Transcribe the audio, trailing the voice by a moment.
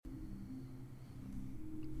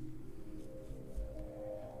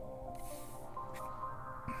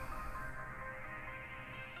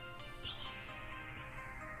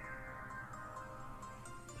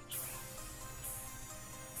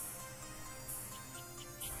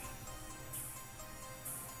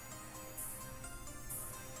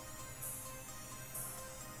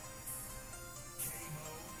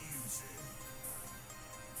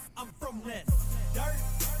on that dirt,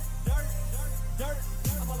 dirt, dirt.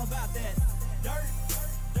 I'm all about that dirt,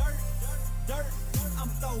 dirt, dirt. I'm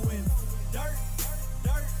throwing dirt,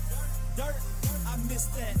 dirt, dirt. I miss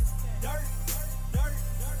that dirt, dirt,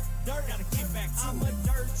 dirt. Gotta get back to I'm a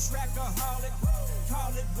dirt trackaholic.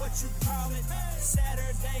 Call it what you call it.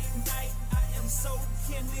 Saturday night, I am so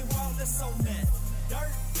Kenny Wallace on that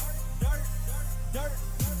dirt, dirt, dirt.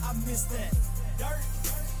 I miss that dirt,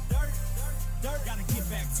 dirt, dirt. Gotta get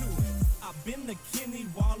back to it. I've been the Kenny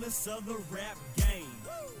Wallace of the rap game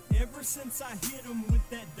ever since I hit him with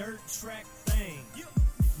that dirt track thing.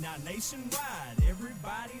 Now nationwide,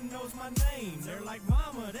 everybody knows my name. They're like,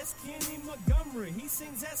 mama, that's Kenny Montgomery. He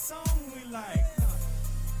sings that song we like.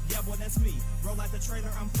 Yeah, boy, that's me. Roll like the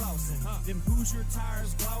trailer, I'm flossing. Them Hoosier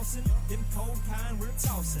tires glossing. Them cold kind we're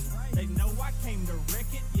tossing. They know I came to wreck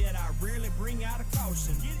it, yet I rarely bring out a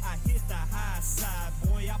caution. I hit the high side,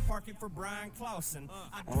 boy, I park it for Brian Clausen.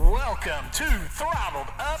 Welcome to Throttled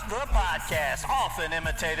Up the Podcast. Often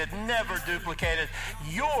imitated, never duplicated.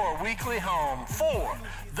 Your weekly home for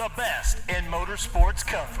the best in motorsports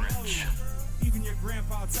coverage. Even your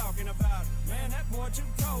grandpa talking about, man, that boy too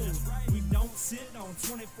cold. We don't sit on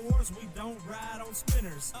 24s, we don't ride on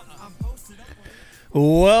spinners. I'm posted up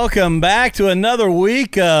on... Welcome back to another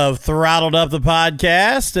week of Throttled Up the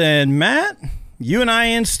Podcast. And Matt, you and I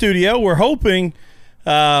in studio. We're hoping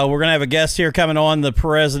we're going to have a guest here coming on, the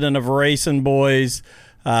president of Racinboys,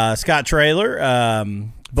 Scott Traylor.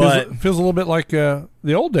 But feels a little bit like the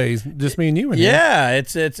old days, just me and you. Yeah,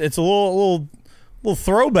 it's a little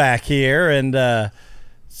throwback here, and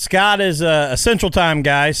Scott is a Central Time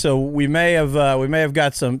guy, so we may have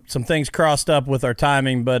got some things crossed up with our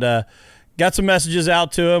timing, but got some messages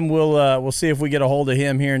out to him. We'll see if we get a hold of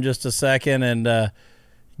him here in just a second and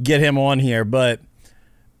get him on here. But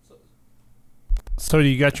so, do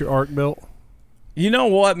you got your arc built? You know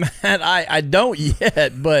what, Matt? I don't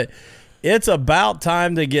yet, but it's about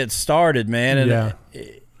time to get started, man. And yeah.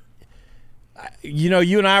 You know,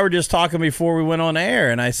 you and I were just talking before we went on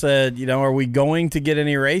air, and I said, you know, are we going to get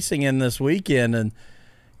any racing in this weekend? And,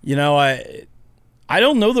 you know, I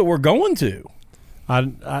don't know that we're going to.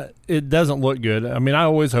 It doesn't look good. I mean, I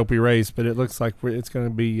always hope we race, but it looks like it's going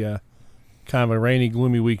to be kind of a rainy,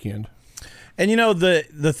 gloomy weekend. And, you know,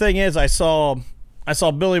 the thing is, I saw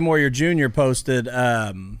Billy Moyer Jr. posted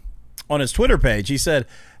on his Twitter page. He said,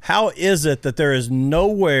 how is it that there is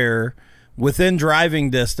nowhere within driving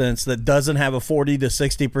distance that doesn't have a 40 to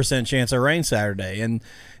 60% chance of rain Saturday? And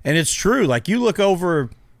it's true. Like, you look over,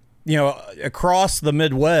 you know, across the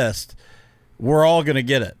Midwest, we're all going to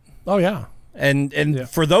get it. Oh, yeah. And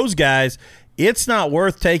for those guys, it's not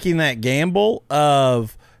worth taking that gamble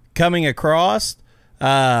of coming across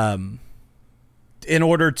in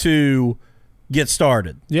order to get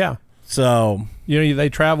started. Yeah. So, you know, they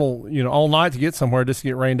travel, you know, all night to get somewhere just to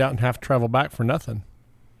get rained out and have to travel back for nothing.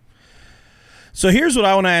 So here's what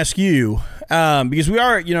I want to ask you, because we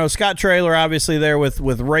are, you know, Scott Traylor obviously there with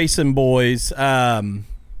Racinboys.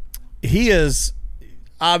 He is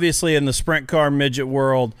obviously in the sprint car midget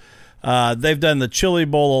world. They've done the Chili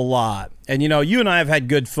Bowl a lot. And, you know, you and I have had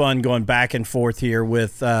good fun going back and forth here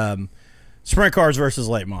with sprint cars versus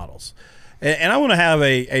late models. And I want to have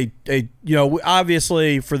a you know,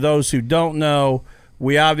 obviously for those who don't know,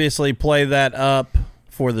 we obviously play that up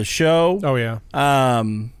for the show. Oh, yeah.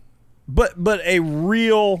 But a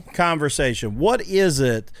real conversation. What is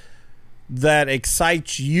it that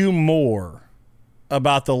excites you more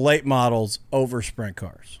about the late models over sprint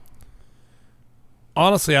cars?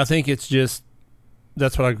 Honestly, I think it's just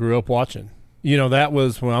that's what I grew up watching. You know, that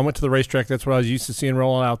was when I went to the racetrack. That's what I was used to seeing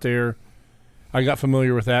rolling out there. I got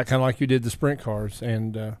familiar with that, kind of like you did the sprint cars.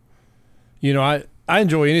 And, you know, I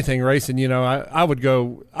enjoy anything racing. You know, I would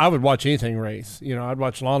watch anything race. You know, I'd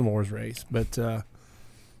watch lawnmowers race. But,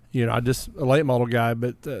 you know, I'm just a late model guy.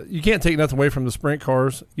 But you can't take nothing away from the sprint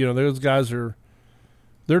cars. You know, those guys they're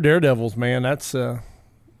daredevils, man. That's the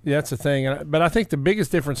thing. But I think the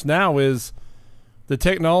biggest difference now is the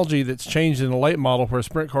technology that's changed in the late model, where a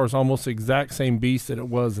sprint car is almost the exact same beast that it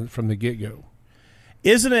was from the get-go.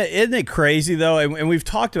 Isn't it crazy, though? And we've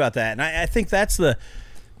talked about that. And I think that's the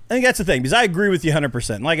thing, because I agree with you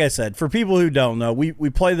 100%. Like I said, for people who don't know, we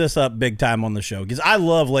play this up big time on the show because I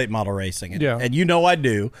love late model racing. And you know I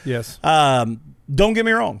do. Yes. Don't get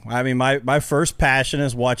me wrong. I mean, my first passion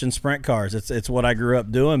is watching sprint cars. It's what I grew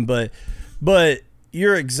up doing. But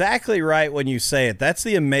you're exactly right when you say it. That's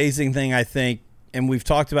the amazing thing, I think, and we've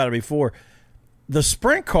talked about it before. The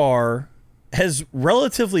sprint car has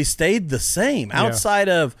relatively stayed the same outside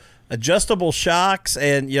of adjustable shocks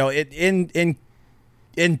and, you know, in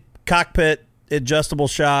cockpit adjustable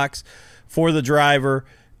shocks for the driver.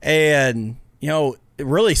 And,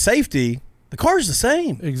 really safety, the car's the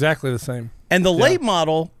same. Exactly the same. And the late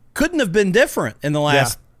model couldn't have been different in the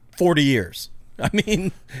last 40 years. I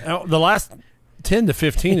mean, the last 10 to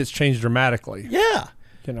 15, it's changed dramatically. Yeah.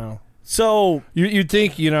 So you'd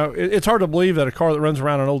think, it's hard to believe that a car that runs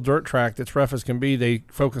around an old dirt track that's rough as can be, they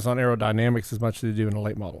focus on aerodynamics as much as they do in a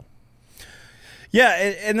late model. Yeah,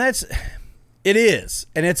 and it is.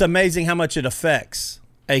 And it's amazing how much it affects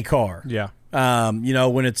a car. Yeah.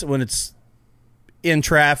 When it's in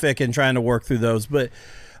traffic and trying to work through those. But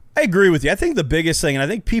I agree with you. I think the biggest thing, and I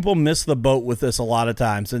think people miss the boat with this a lot of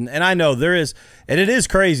times, and I know there is, and it is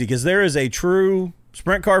crazy because there is a true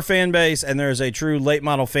sprint car fan base and there is a true late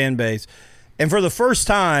model fan base. And for the first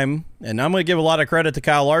time, and I'm going to give a lot of credit to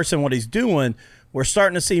Kyle Larson, what he's doing, we're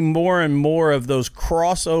starting to see more and more of those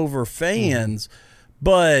crossover fans.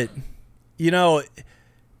 But, it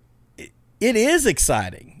is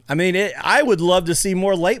exciting. I mean, I would love to see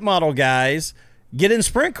more late model guys get in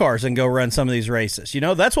sprint cars and go run some of these races.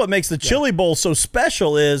 That's what makes the Chili Bowl so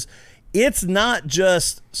special is it's not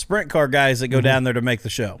just sprint car guys that go down there to make the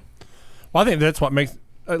show. Well, I think that's what makes,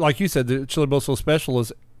 like you said, the Chili Bowl so special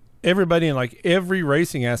is everybody in every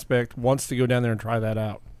racing aspect wants to go down there and try that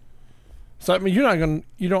out. So, I mean,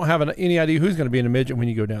 you don't have any idea who's going to be in a midget when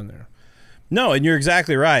you go down there. No, and you're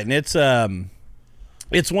exactly right. And it's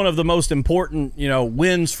one of the most important,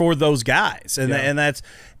 wins for those guys. And that's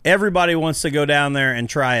everybody wants to go down there and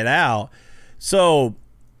try it out. So,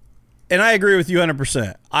 and I agree with you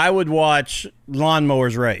 100%. I would watch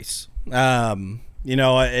lawnmowers race.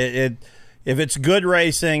 If it's good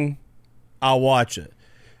racing, I'll watch it.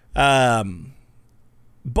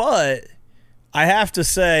 But I have to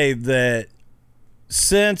say that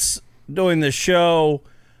since doing the show,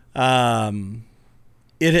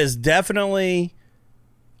 it has definitely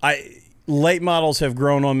late models have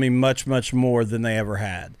grown on me much, much more than they ever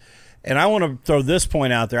had. And I want to throw this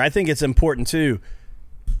point out there. I think it's important too.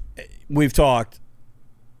 We've talked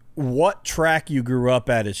what track you grew up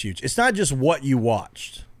at is huge. It's not just what you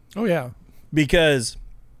watched. Oh yeah. Because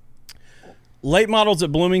late models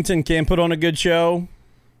at Bloomington can put on a good show,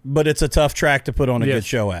 but it's a tough track to put on a good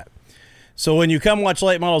show at. So when you come watch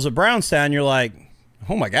late models at Brownstown, you're like,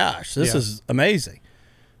 oh my gosh, this is amazing.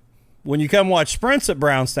 When you come watch sprints at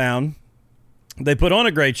Brownstown, they put on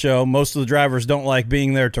a great show. Most of the drivers don't like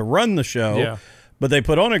being there to run the show, but they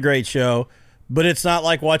put on a great show. But it's not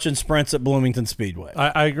like watching sprints at Bloomington Speedway.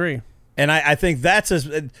 I agree. And I think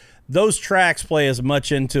those tracks play as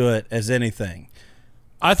much into it as anything.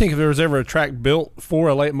 I think if there was ever a track built for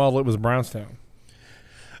a late model, it was Brownstown.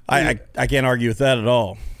 I can't argue with that at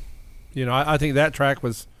all. I think that track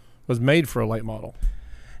was made for a late model.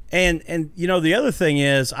 And the other thing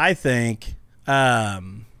is, I think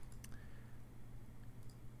the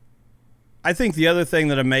other thing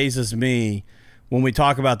that amazes me when we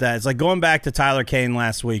talk about that, it's like going back to Tyler Kane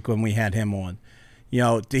last week when we had him on.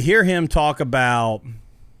 To hear him talk about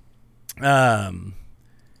that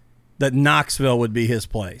Knoxville would be his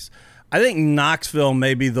place. I think Knoxville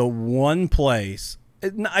may be the one place.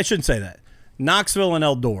 I shouldn't say that. Knoxville and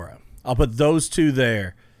Eldora. I'll put those two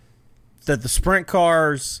there. That the sprint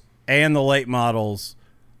cars and the late models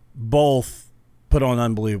both put on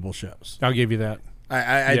unbelievable shows. I'll give you that.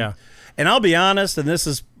 And I'll be honest, and this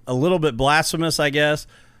is a little bit blasphemous, I guess,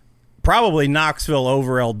 probably Knoxville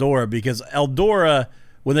over Eldora, because Eldora,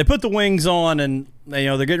 when they put the wings on and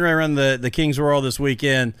they're getting ready to run the Kings Royal this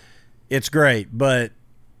weekend, it's great. But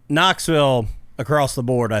Knoxville across the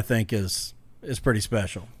board, I think, is pretty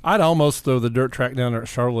special. I'd almost throw the dirt track down there at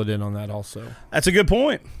Charlotte in on that also. That's a good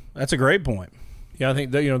point. That's a great point. Yeah, I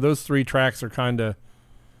think that those three tracks are kind of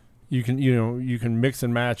you can mix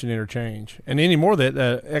and match and interchange. And anymore that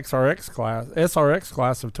SRX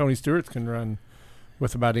class of Tony Stewart's can run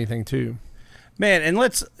with about anything too. Man, and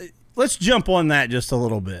let's jump on that just a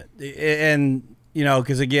little bit. And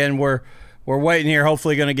because again we're waiting here,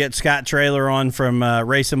 hopefully going to get Scott Traylor on from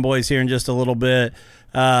Racinboys here in just a little bit.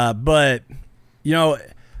 But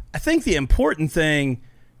I think the important thing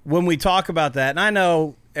when we talk about that, and I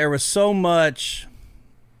know there was so much,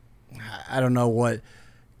 I don't know what,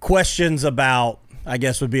 questions about, I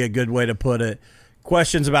guess would be a good way to put it,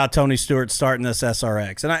 questions about Tony Stewart starting this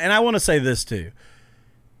SRX. And I want to say this too.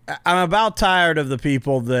 I'm about tired of the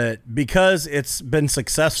people that, because it's been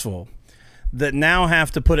successful, that now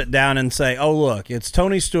have to put it down and say, oh, look, it's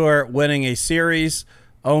Tony Stewart winning a series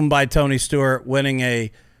owned by Tony Stewart, winning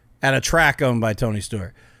at a track owned by Tony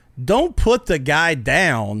Stewart. Don't put the guy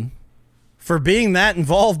down for being that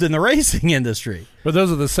involved in the racing industry. But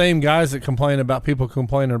those are the same guys that complain about people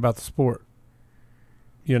complaining about the sport.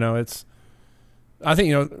 I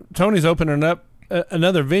think, Tony's opening up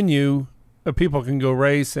another venue where people can go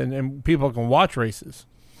race and people can watch races.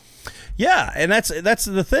 Yeah, and that's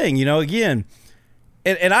the thing, again,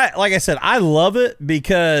 and I, like I said, I love it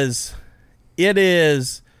because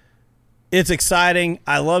it's exciting.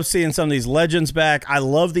 I love seeing some of these legends back. I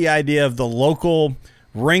love the idea of the local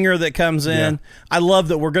ringer that comes in. Yeah. I love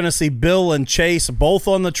that we're going to see Bill and Chase both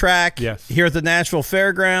on the track here at the Nashville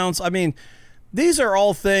Fairgrounds. I mean, these are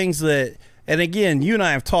all things that, and again, you and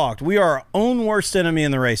I have talked, we are our own worst enemy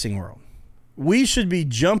in the racing world. We should be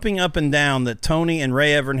jumping up and down that Tony and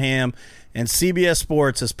Ray Evernham and CBS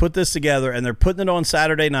Sports has put this together, and they're putting it on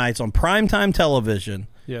Saturday nights on primetime television.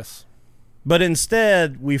 Yes. But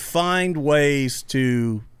instead, we find ways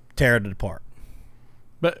to tear it apart.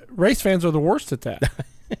 But race fans are the worst at that.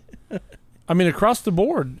 I mean, across the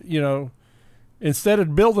board, instead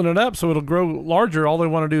of building it up so it'll grow larger, all they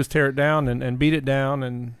want to do is tear it down and beat it down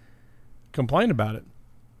and complain about it.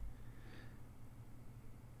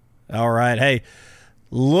 All right. Hey,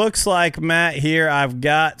 looks like, Matt, here I've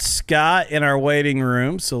got Scott in our waiting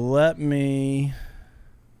room. So let me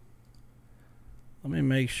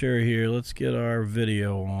make sure here. Let's get our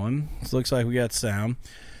video on. It looks like we got sound.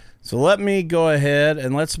 So let me go ahead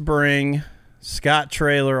and let's bring Scott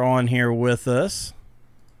Traylor on here with us.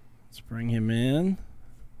 Let's bring him in.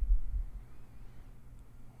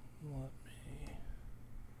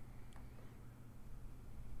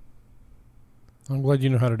 I'm glad you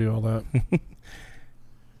know how to do all that.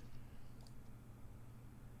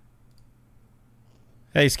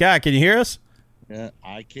 Hey, Scott, can you hear us? Yeah,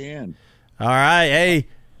 I can. All right. Hey.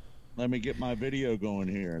 Let me get my video going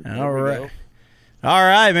here. All right. All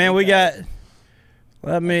right, man. We got.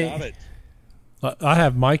 Let me. Got it. I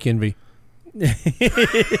have mic envy.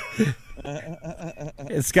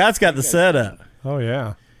 Scott's got the setup. Oh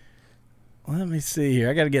yeah. Let me see here.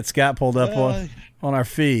 I got to get Scott pulled up on our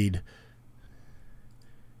feed.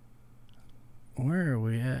 Where are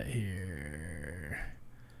we at here?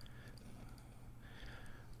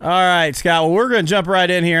 All right, Scott. Well, we're going to jump right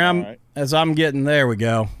in here. As I'm getting there. We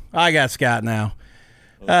go. I got Scott now.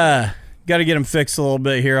 Okay. Got to get him fixed a little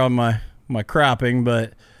bit here on my cropping,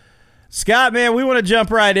 but Scott, man, we want to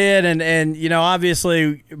jump right in and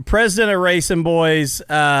obviously president of Racinboys,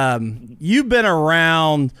 you've been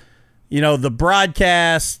around, the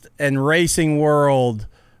broadcast and racing world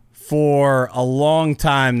for a long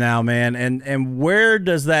time now, man. And where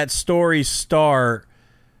does that story start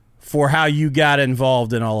for how you got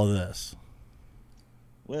involved in all of this?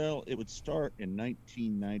 Well, it would start in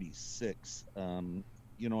 1996. I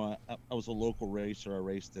was a local racer. I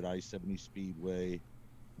raced at I-70 Speedway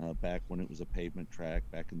back when it was a pavement track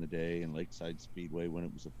back in the day, and Lakeside Speedway when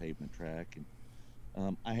it was a pavement track.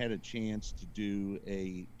 And I had a chance to do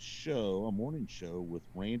a morning show with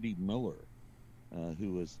Randy Miller,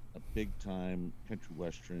 who was a big-time country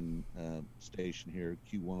western station here,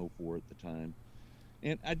 Q104 at the time.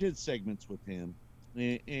 And I did segments with him.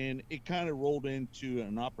 And it kind of rolled into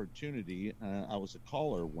an opportunity. I was a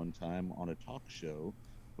caller one time on a talk show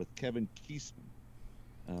with Kevin Kiesman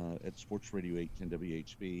at Sports Radio 810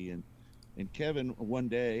 WHB. And Kevin, one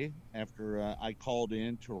day after I called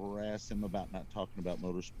in to harass him about not talking about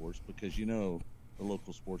motorsports, because the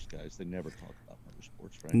local sports guys, they never talk about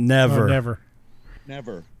motorsports, right? Never. Oh, never.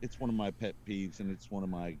 Never. It's one of my pet peeves, and it's one of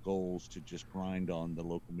my goals to just grind on the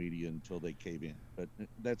local media until they cave in. But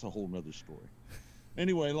that's a whole nother story.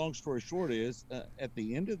 Anyway, long story short is, at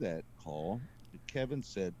the end of that call, Kevin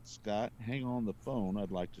said, "Scott, hang on the phone.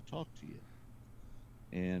 I'd like to talk to you."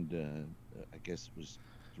 And I guess it was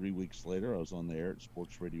 3 weeks later, I was on the air at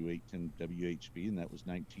Sports Radio 810 WHB, and that was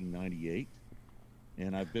 1998.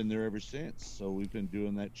 And I've been there ever since. So we've been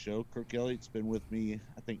doing that show. Kirk Elliott's been with me,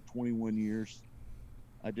 I think, 21 years.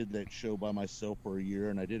 I did that show by myself for a year,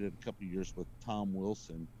 and I did it a couple of years with Tom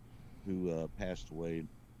Wilson, who passed away.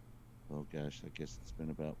 Oh, gosh, I guess it's been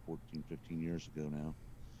about 14, 15 years ago now.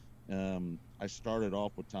 I started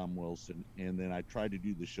off with Tom Wilson, and then I tried to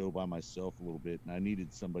do the show by myself a little bit, and I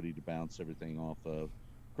needed somebody to bounce everything off of.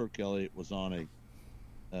 Kirk Elliott was on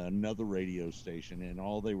another radio station, and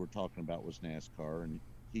all they were talking about was NASCAR, and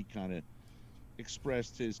he kind of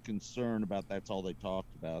expressed his concern about that's all they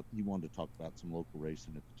talked about. He wanted to talk about some local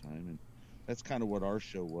racing at the time, and that's kind of what our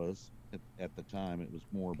show was at the time. It was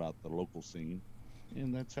more about the local scene,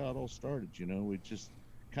 and that's how it all started. We just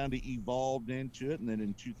kind of evolved into it, and then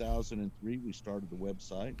in 2003 we started the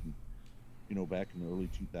website. And back in the early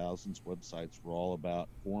 2000s, websites were all about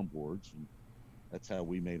forum boards, and that's how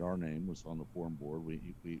we made our name, was on the forum board. We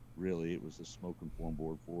really, it was a smoking forum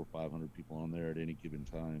board, 400 or 500 people on there at any given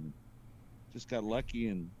time. Just got lucky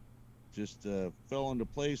and just fell into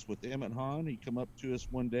place with Emmett Hahn. He come up to us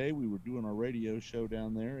one day. We were doing our radio show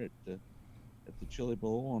down there at the Chili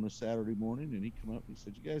Bowl on a Saturday morning, and he come up and he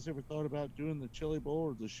said, "You guys ever thought about doing the Chili Bowl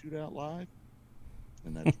or the shootout live?"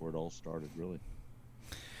 And that's where it all started, really.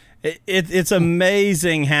 It's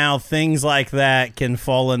amazing how things like that can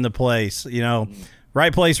fall into place.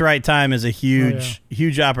 Right place, right time is a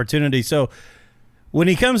huge opportunity. So when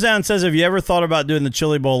he comes down and says, "Have you ever thought about doing the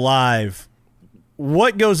Chili Bowl live?"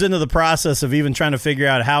 What goes into the process of even trying to figure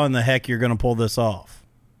out how in the heck you're going to pull this off?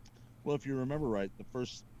 Well, if you remember right, the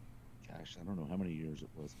first, I don't know how many years it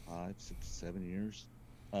was, 5, 6, 7 years.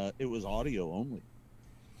 It was audio only.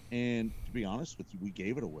 And to be honest with you, we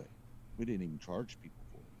gave it away. We didn't even charge people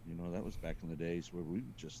for it. That was back in the days where we were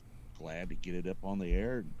just glad to get it up on the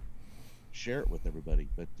air and share it with everybody.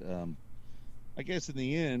 But I guess in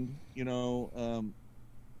the end,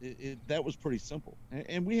 that was pretty simple.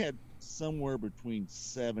 And we had somewhere between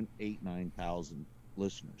 7, 8, 9,000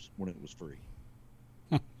 listeners when it was free.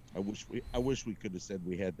 I wish we could have said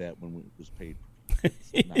we had that when it was paid.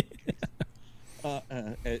 Not the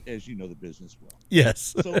case. As you know the business well.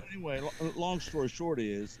 Yes. So anyway, long story short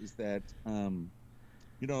is that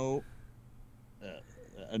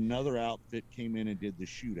another outfit came in and did the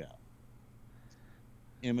shootout.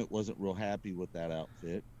 Emmett wasn't real happy with that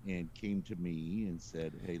outfit and came to me and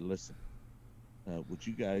said, "Hey, listen, would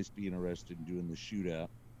you guys be interested in doing the shootout?"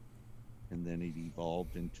 And then it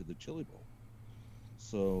evolved into the Chili Bowl.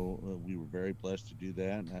 So we were very blessed to do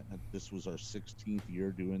that. This was our 16th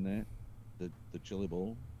year doing that, the Chili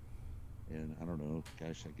Bowl. And I don't know,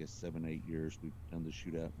 I guess 7, 8 years we've done the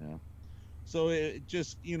shootout now. So it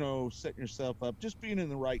just, setting yourself up, just being in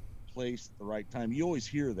the right place at the right time. You always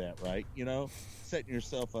hear that, right? Setting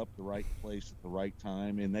yourself up the right place at the right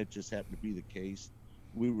time. And that just happened to be the case.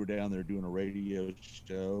 We were down there doing a radio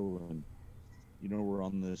show, and, we're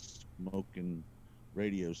on this smoking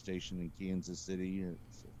radio station in Kansas City.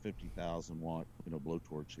 It's a 50,000 watt,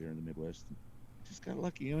 blowtorch here in the Midwest. Just got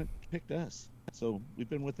lucky, and it picked us. So we've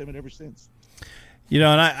been with them ever since. And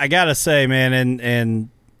I gotta say, man, and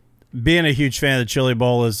being a huge fan of the Chili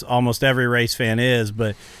Bowl, as almost every race fan is,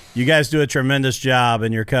 but you guys do a tremendous job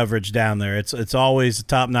in your coverage down there. It's always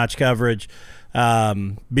top-notch coverage,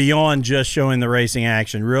 beyond just showing the racing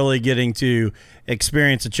action, really getting to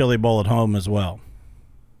experience the Chili Bowl at home as well.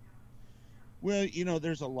 Well,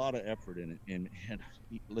 there's a lot of effort in it. And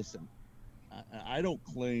listen, I don't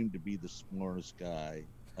claim to be the smartest guy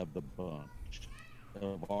of the bunch,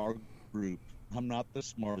 of our group. I'm not the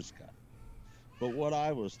smartest guy. But what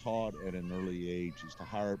I was taught at an early age is to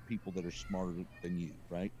hire people that are smarter than you,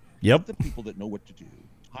 right? Yep. The people that know what to do.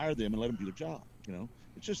 Hire them and let them do their job,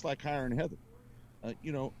 It's just like hiring Heather.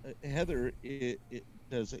 Heather it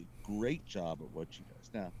does a great job at what she does.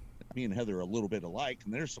 Now, me and Heather are a little bit alike,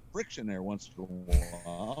 and there's some friction there once in a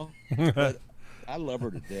while. But I love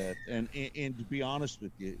her to death, and to be honest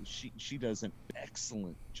with you, she does an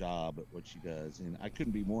excellent job at what she does, and I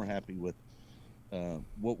couldn't be more happy with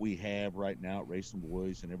what we have right now at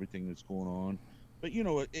Racinboys and everything that's going on. But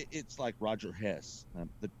it's like Roger Hess,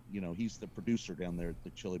 he's the producer down there at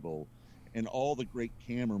the Chili Bowl, and all the great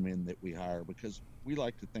cameramen that we hire, because we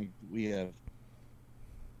like to think that we have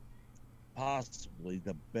possibly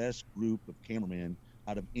the best group of cameramen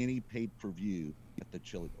out of any pay-per-view at the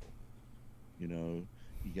Chili Bowl. You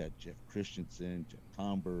got Jeff Christensen, Jeff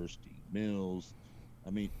Converse, Steve Mills,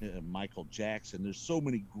 Michael Jackson. There's so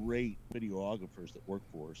many great videographers that work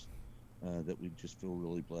for us that we just feel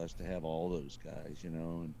really blessed to have all those guys,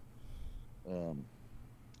 and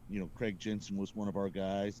Craig Jensen was one of our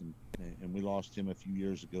guys, and we lost him a few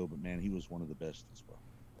years ago, but man, he was one of the best as well.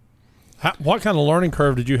 What kind of learning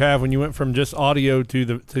curve did you have when you went from just audio to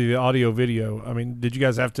the audio video? Did you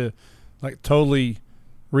guys have to totally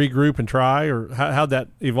regroup and try, or how'd that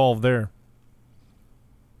evolve there?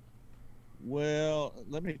 Well,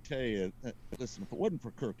 let me tell you, listen, if it wasn't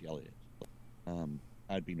for Kirk Elliott,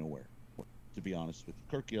 I'd be nowhere, to be honest with you.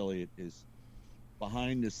 Kirk Elliott is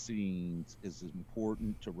behind the scenes as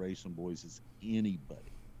important to Racinboys as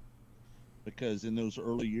anybody. Because in those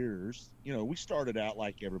early years, we started out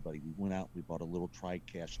like everybody. We went out, we bought a little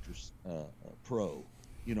TriCaster Pro,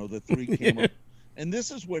 the 3-camera. And this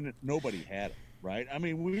is when nobody had it, right?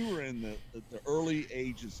 We were in the early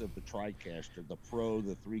ages of the TriCaster, the Pro,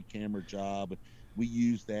 the 3-camera job. We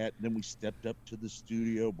used that. Then we stepped up to the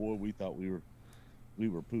studio. Boy, we thought we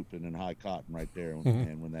were pooping in high cotton right there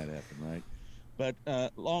when that happened, right? But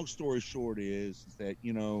long story short is that,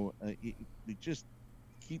 we just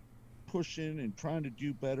keep pushing and trying to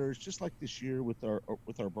do better. It's just like this year with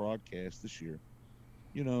our broadcast this year.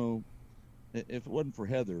 If it wasn't for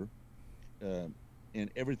Heather, and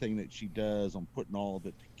everything that she does on putting all of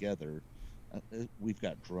it together. We've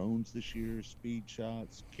got drones this year, speed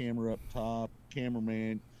shots, camera up top,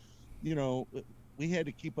 cameraman. You know, we had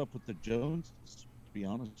to keep up with the Joneses, to be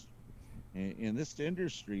honest. And this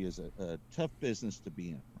industry is a tough business to be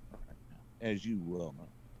in right now, as you well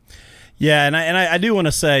know. Yeah, and I do want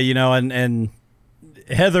to say, you know, and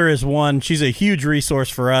Heather is one. She's a huge resource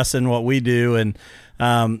for us in what we do, and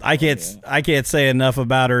I can't say enough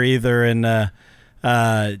about her either. And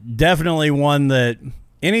definitely one that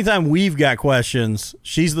anytime we've got questions,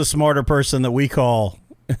 she's the smarter person that we call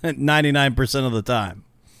 99% of the time.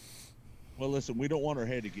 Well, listen, we don't want her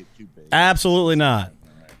head to get too big. Absolutely not.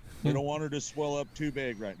 We don't want her to swell up too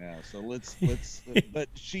big right now. So let's but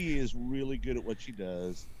she is really good at what she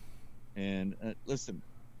does. And listen,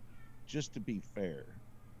 just to be fair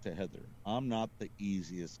to Heather, I'm not the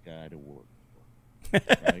easiest guy to work for.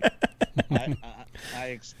 Right? I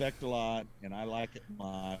expect a lot, and I like it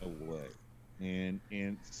my way. And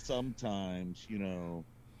sometimes, you know,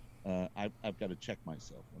 I've got to check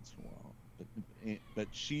myself once in a while. But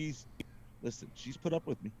she's put up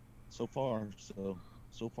with me so far.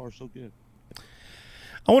 So far, so good.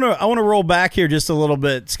 I want to roll back here just a little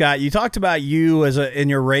bit, Scott. You talked about you in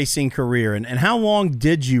your racing career, and how long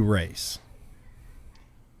did you race?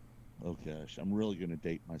 Oh gosh, I'm really going to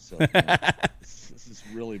date myself. This is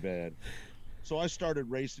really bad. So I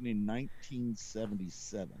started racing in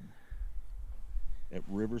 1977 at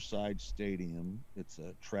Riverside Stadium. It's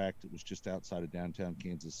a track that was just outside of downtown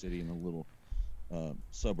Kansas City in a little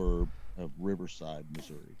suburb of Riverside,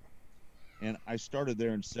 Missouri. And I started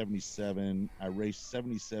there in 77. I raced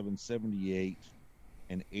 77, 78,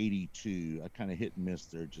 and 82. I kind of hit and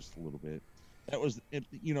missed there just a little bit.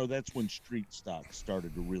 That's when street stocks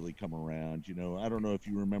started to really come around. You know, I don't know if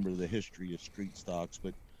you remember the history of street stocks,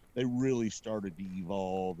 but they really started to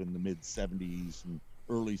evolve in the mid 70s and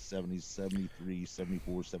early 70s, 73,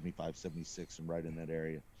 74, 75, 76, and right in that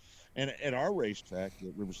area. And at our racetrack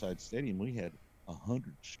at Riverside Stadium, we had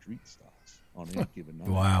 100 street stocks on any given night.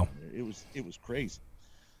 Wow. It was crazy.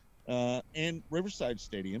 And Riverside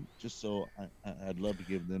Stadium, just so I'd love to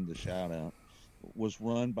give them the shout out, was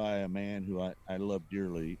run by a man who I love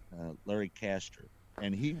dearly, Larry Castor.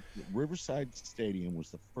 And Riverside Stadium was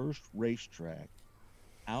the first racetrack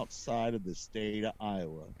outside of the state of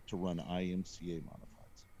Iowa to run IMCA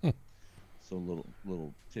modifieds. So a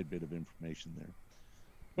little tidbit of information there.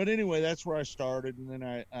 But anyway, that's where I started, and then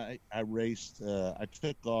I raced. I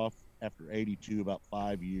took off after 82, about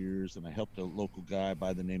 5 years, and I helped a local guy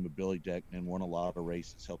by the name of Billy Deckman, won a lot of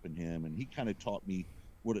races helping him, and he kind of taught me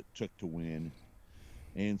what it took to win.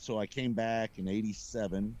 And so I came back in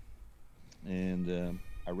 87, and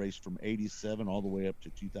I raced from 87 all the way up to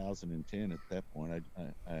 2010. At that point,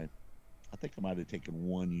 I think I might have taken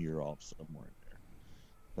 1 year off somewhere there.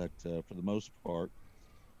 But for the most part,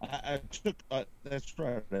 I took, that's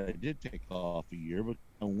right, I did take off a year, but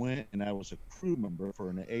I went and I was a crew member for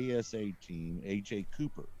an ASA team, A.J.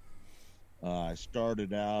 Cooper. I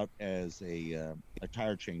started out as a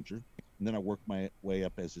tire changer, and then I worked my way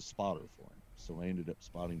up as a spotter for him. So I ended up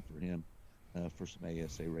spotting for him for some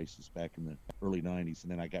ASA races back in the early 90s,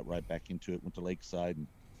 and then I got right back into it, went to Lakeside, and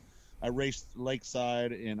I raced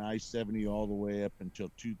Lakeside and I-70 all the way up until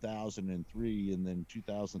 2003, and then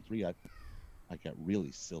 2003 I got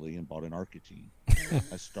really silly and bought an Arcatine.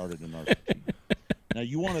 I started an Arcatine. Now,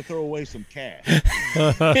 you want to throw away some cash.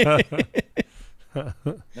 Let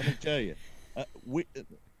me tell you.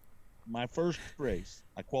 My first race,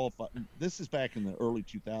 I qualified. This is back in the early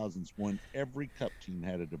 2000s when every Cup team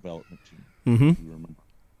had a development team, if you remember.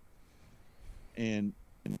 And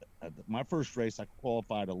my first race, I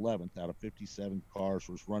qualified 11th out of 57 cars,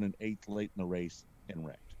 was running 8th late in the race and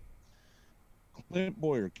wrecked. Clint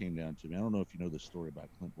Boyer came down to me. I don't know if you know the story about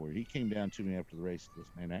Clint Boyer. He came down to me after the race and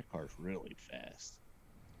goes, "Man, that car's really fast."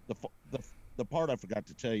 The part I forgot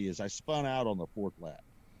to tell you is I spun out on the 4th lap.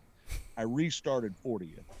 I restarted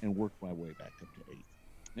 40th and worked my way back up to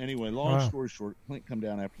 8th. Anyway, long story short, Clint come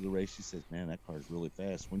down after the race. He says, "Man, that car's really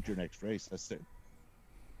fast. When's your next race?" I said,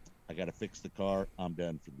 "I got to fix the car. I'm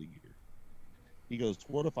done for the year." He goes,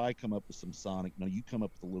 "What if I come up with some Sonic? No, you come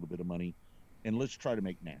up with a little bit of money, and let's try to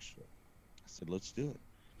make Nashville." I said, "Let's do it."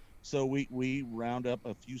 So we round up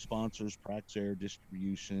a few sponsors, Praxair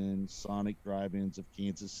Distribution, Sonic Drive-Ins of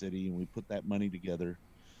Kansas City, and we put that money together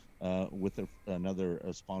with another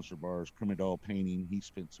sponsor of ours, Criminal Painting. He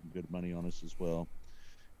spent some good money on us as well.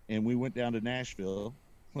 And we went down to Nashville.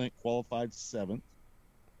 Clint qualified 7th,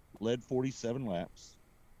 led 47 laps,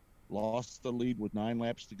 lost the lead with 9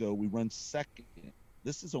 laps to go. We run second.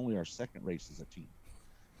 This is only our second race as a team.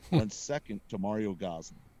 Run second to Mario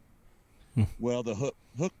Gosling. Well, the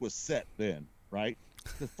hook was set then, right?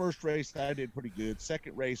 The first race I did pretty good.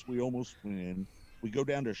 Second race we almost win. We go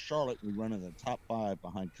down to Charlotte. We run in the top 5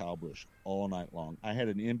 behind Kyle Busch all night long. I had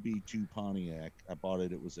an MB2 Pontiac. I bought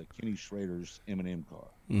it. It was a Kenny Schrader's M&M car.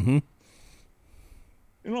 Mm-hmm.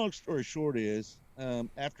 And long story short is,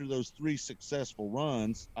 after those 3 successful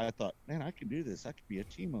runs, I thought, man, I can do this. I could be a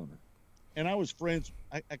team owner. And I was friends.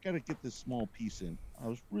 I got to get this small piece in. I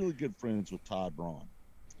was really good friends with Todd Braun,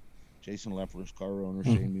 Jason Leffler's car owner,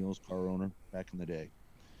 Shane Mule's car owner back in the day.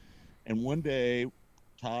 And one day,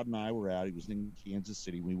 Todd and I were out. He was in Kansas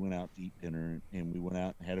City. We went out to eat dinner, and we went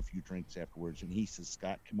out and had a few drinks afterwards. And he says,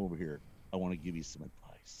 Scott, come over here. I want to give you some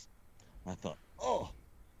advice. I thought, oh,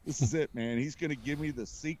 this is it, man. He's going to give me the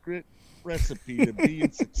secret recipe to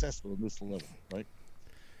being successful in this level, right?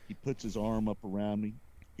 He puts his arm up around me.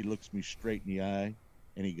 He looks me straight in the eye,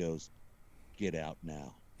 and he goes, get out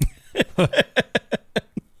now. That's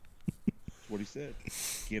what he said.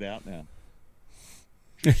 Get out now.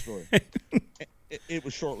 True story. It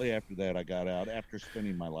was shortly after that I got out, after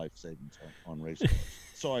spending my life savings on race cars.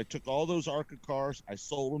 So I took all those ARCA cars, I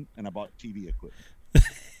sold them, and I bought TV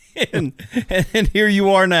equipment. and here you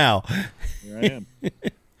are now. Here I am.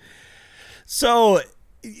 So,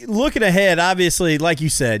 looking ahead, obviously, like you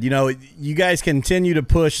said, you guys continue to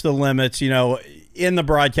push the limits, in the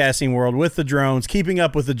broadcasting world with the drones, keeping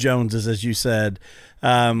up with the Joneses, as you said,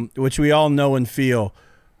 which we all know and feel.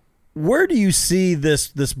 Where do you see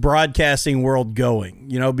this broadcasting world going?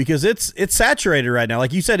 Because it's saturated right now.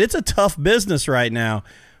 Like you said, it's a tough business right now.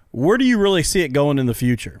 Where do you really see it going in the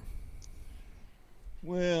future?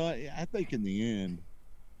 Well, I think in the end,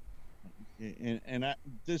 and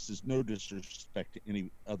this is no disrespect to any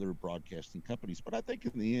other broadcasting companies, but I think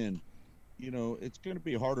in the end, it's going to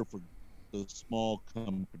be harder for the small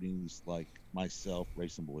companies like myself,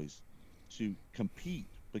 Racinboys, to compete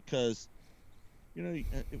because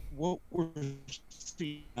what we're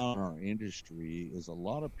seeing in our industry is a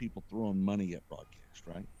lot of people throwing money at broadcast,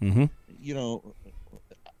 right? Mm-hmm.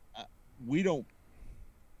 We don't.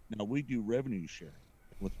 Now we do revenue sharing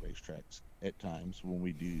with racetracks at times when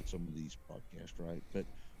we do some of these broadcasts, right? But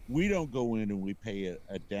we don't go in and we pay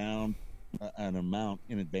an amount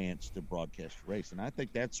in advance to broadcast a race, and I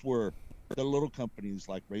think that's where the little companies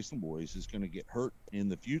like Racinboys is going to get hurt in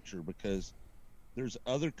the future because there's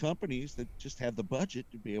other companies that just have the budget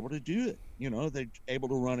to be able to do it. They're able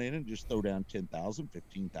to run in and just throw down 10,000,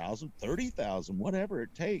 15,000, 30,000, whatever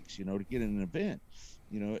it takes, to get in an event.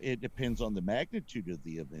 It depends on the magnitude of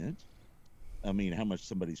the event. I mean, how much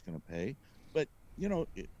somebody's going to pay. But,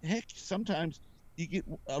 heck, sometimes you get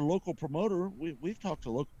a local promoter. We've talked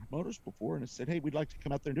to local promoters before and it said, hey, we'd like to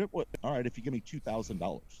come out there and do it. What? All right, if you give me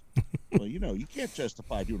 $2,000. Well, you can't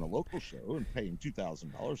justify doing a local show and paying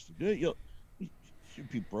 $2,000 to do it. You'd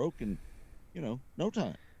be broke in, no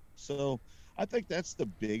time. So I think that's the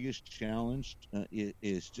biggest challenge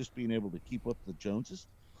is just being able to keep up the Joneses.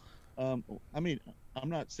 I mean, I'm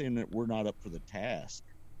not saying that we're not up for the task,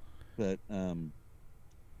 but,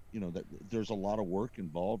 that there's a lot of work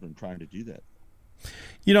involved in trying to do that.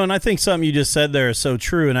 And I think something you just said there is so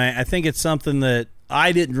true. And I think it's something that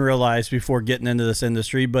I didn't realize before getting into this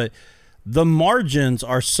industry, but the margins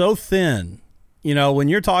are so thin. When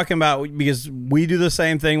you're talking about, because we do the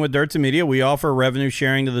same thing with Dirt to Media, we offer revenue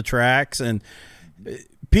sharing to the tracks, and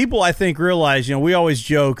people, I think, realize, we always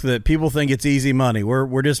joke that people think it's easy money.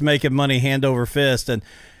 We're just making money hand over fist. And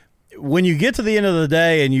when you get to the end of the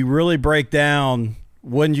day and you really break down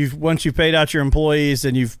once you've paid out your employees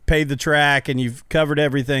and you've paid the track and you've covered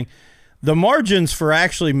everything, the margins for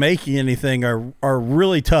actually making anything are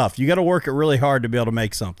really tough. You got to work it really hard to be able to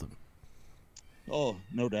make something. Oh,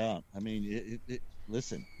 no doubt. I mean,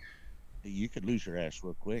 listen, you could lose your ass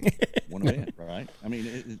real quick one event, right? I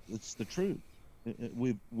mean, it's the truth.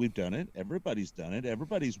 We've done it. Everybody's done it.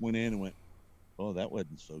 Everybody's went in and went, oh, that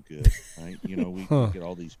wasn't so good, right? We get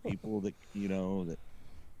all these people that that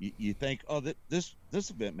you think, oh, that this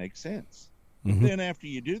event makes sense. Mm-hmm. Then after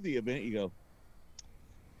you do the event, you go,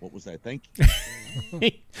 what was I thinking?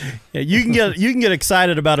 Yeah, you can get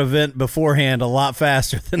excited about an event beforehand a lot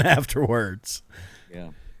faster than afterwards. Yeah,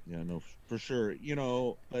 no, for sure.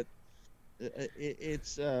 But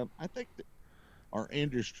it's I think that our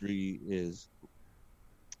industry is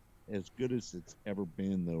as good as it's ever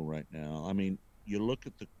been, though. Right now, I mean, you look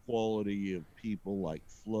at the quality of people like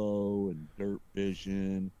Flo and Dirt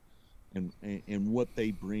Vision, and what they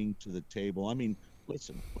bring to the table. I mean,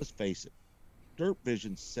 listen, let's face it. Dirt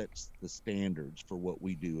Vision sets the standards for what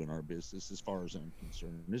we do in our business as far as I'm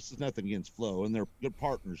concerned. This is nothing against Flo, and they're good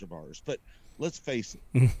partners of ours. But let's face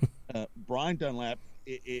it, Brian Dunlap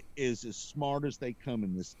it is as smart as they come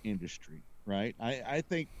in this industry, right? I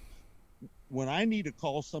think when I need to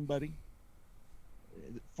call somebody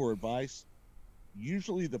for advice,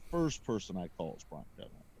 usually the first person I call is Brian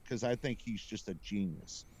Dillon, because I think he's just a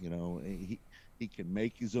genius. He can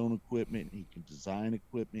make his own equipment, he can design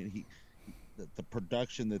equipment. The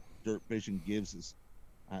production that Dirt Vision gives us,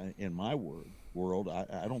 in my world,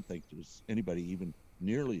 I don't think there's anybody even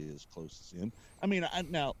nearly as close as him. I mean,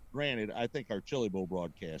 now granted, I think our Chili Bowl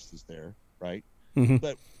broadcast is there, right? Mm-hmm.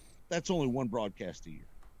 But that's only one broadcast a year.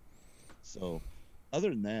 So other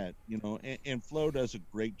than that, and Flo does a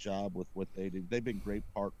great job with what they do. They've been great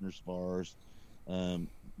partners of ours.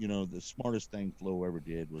 The smartest thing Flo ever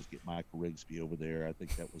did was get Michael Rigsby over there. I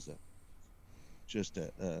think that was just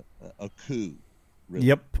a coup, really.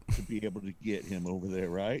 Yep. To be able to get him over there,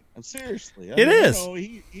 right? And seriously, It is.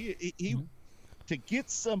 He to get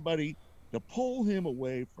somebody to pull him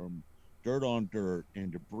away from Dirt on Dirt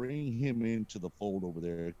and to bring him into the fold over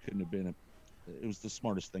there, it couldn't have been it was the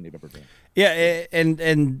smartest thing they've ever done. Yeah,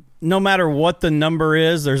 and no matter what the number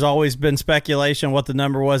is, there's always been speculation what the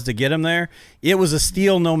number was to get him there. It was a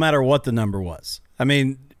steal no matter what the number was. I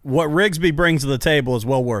mean, what Rigsby brings to the table is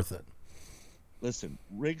well worth it. Listen,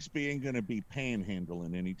 Rigsby ain't going to be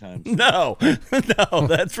panhandling anytime soon. No,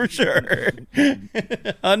 that's for sure.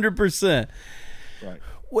 100%. Right.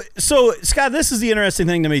 So, Scott, this is the interesting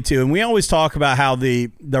thing to me, too. And we always talk about how the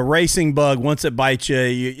racing bug, once it bites you,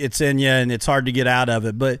 it's in you and it's hard to get out of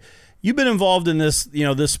it. But you've been involved in this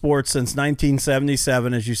sport since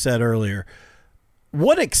 1977, as you said earlier.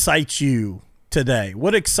 What excites you today?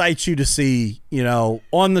 What excites you to see,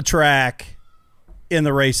 on the track in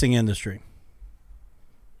the racing industry?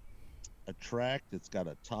 A track that's got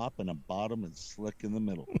a top and a bottom and slick in the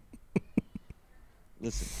middle.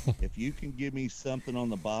 Listen, if you can give me something on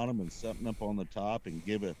the bottom and something up on the top and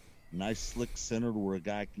give a nice slick center to where a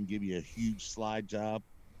guy can give you a huge slide job,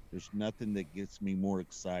 there's nothing that gets me more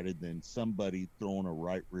excited than somebody throwing a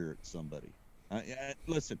right rear at somebody.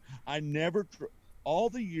 Listen, I never, all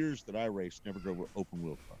the years that I raced, never drove an open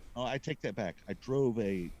wheel car. Oh, I take that back. I drove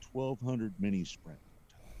a 1200 mini sprint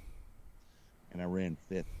one time, and I ran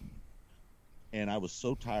fifth. And I was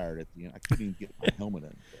so tired at the end, I couldn't even get my helmet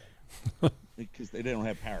on because they didn't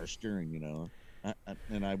have power steering,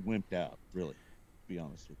 and I wimped out, really, to be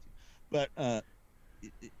honest with you. But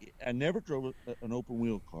I never drove an open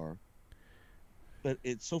wheel car. But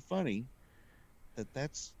it's so funny that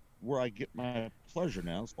that's where I get my pleasure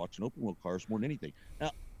now, is watching open wheel cars more than anything.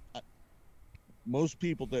 Now, most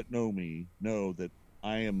people that know me know that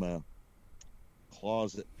I am a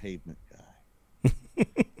closet pavement guy.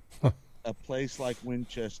 A place like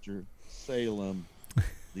Winchester, Salem,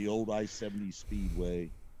 the old I-70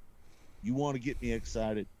 Speedway, you want to get me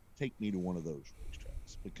excited, take me to one of those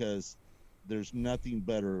racetracks, because there's nothing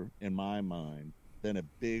better in my mind than a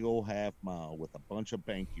big old half mile with a bunch of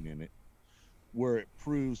banking in it, where it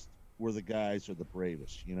proves where the guys are the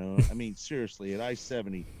bravest. I mean, seriously, at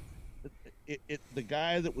I-70, the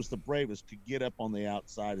guy that was the bravest could get up on the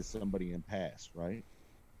outside of somebody and pass, right?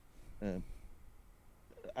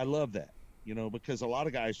 I love that, because a lot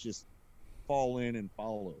of guys just fall in and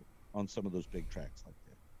follow on some of those big tracks like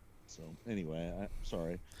that. So anyway, I'm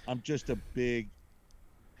sorry. I'm just a big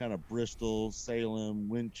kind of Bristol, Salem,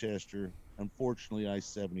 Winchester. Unfortunately,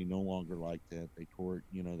 I-70 no longer like that. They tore it,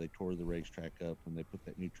 they tore the racetrack up and they put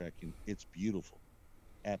that new track in. It's beautiful.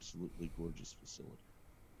 Absolutely gorgeous facility.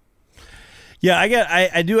 Yeah,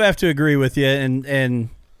 I do have to agree with you, and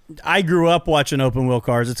I grew up watching open wheel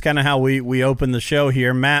cars. It's kind of how we open the show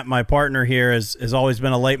here. Matt, my partner here, has always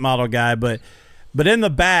been a late model guy, but in the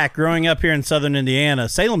back, growing up here in Southern Indiana,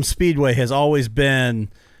 Salem Speedway has always been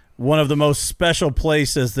one of the most special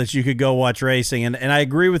places that you could go watch racing. And I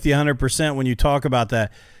agree with you 100% when you talk about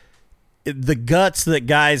that. The guts that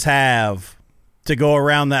guys have to go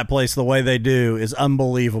around that place the way they do is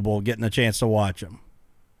unbelievable, getting a chance to watch them.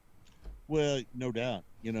 Well, no doubt.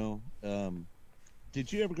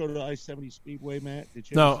 Did you ever go to the I-70 Speedway, Matt? Did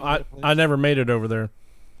you? No, I never made it over there.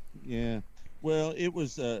 Yeah. Well, it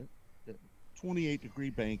was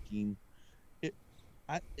 28-degree banking.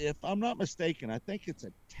 If I'm not mistaken, I think it's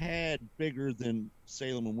a tad bigger than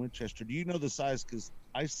Salem and Winchester. Do you know the size? Because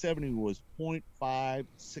I-70 was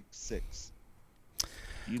 .566.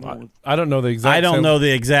 Do you know? I don't know the exact. I don't know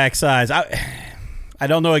the exact size. I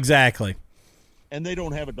don't know exactly. And they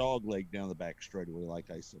don't have a dog leg down the back straightaway like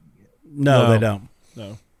I-70 had. No, they don't.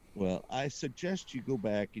 No. Well, I suggest you go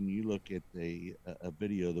back and you look at a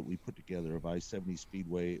video that we put together of I-70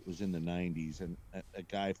 Speedway. It was in the 90s, and a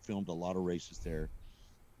guy filmed a lot of races there.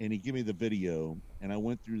 And he gave me the video, and I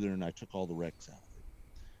went through there and I took all the wrecks out of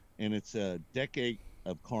it. And it's a decade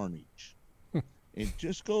of carnage. And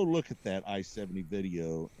just go look at that I-70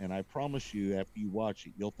 video, and I promise you, after you watch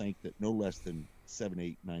it, you'll think that no less than 7,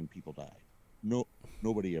 8, 9 people died.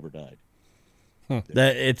 Nobody ever died.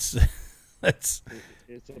 It's a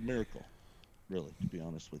miracle, really, to be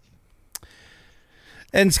honest with you.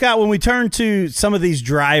 And Scott, when we turn to some of these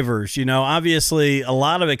drivers, obviously a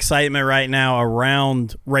lot of excitement right now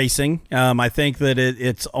around racing. I think that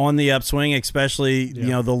it's on the upswing, especially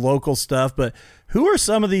the local stuff. But who are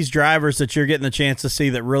some of these drivers that you're getting the chance to see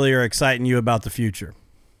that really are exciting you about the future?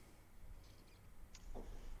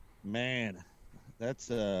 Man, that's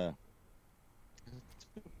a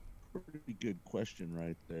pretty good question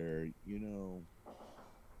right there.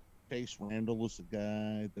 Pace Randall is a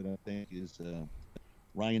guy that I think is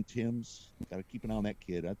Ryan Timms. Got to keep an eye on that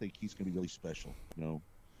kid. I think he's going to be really special.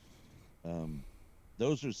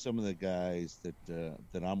 Those are some of the guys that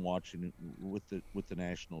I'm watching with the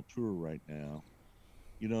national tour right now.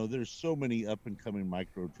 There's so many up and coming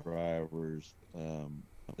micro drivers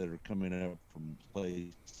that are coming up from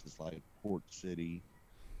places like Port City,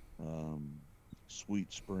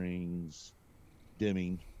 Sweet Springs,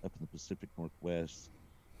 Deming up in the Pacific Northwest.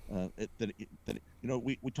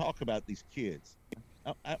 We talk about these kids.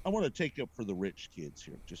 I want to take up for the rich kids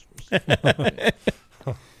here just for a second.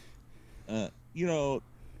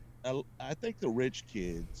 I think the rich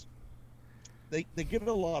kids, they get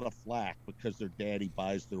a lot of flack because their daddy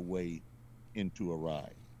buys their way into a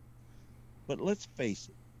ride. But let's face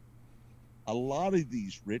it, a lot of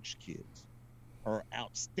these rich kids are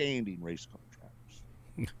outstanding race car drivers.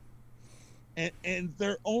 And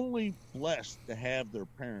they're only blessed to have their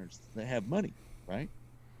parents that have money, right?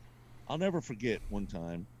 I'll never forget one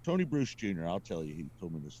time, Tony Bruce Jr., I'll tell you, he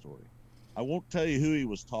told me the story. I won't tell you who he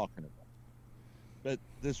was talking about. But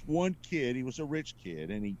this one kid, he was a rich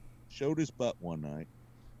kid, and he showed his butt one night.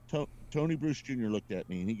 Tony Bruce Jr. looked at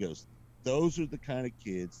me, and he goes, those are the kind of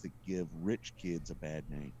kids that give rich kids a bad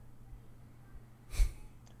name.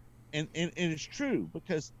 And it's true,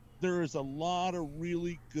 because there is a lot of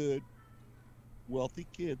really good, wealthy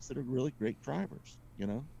kids that are really great drivers,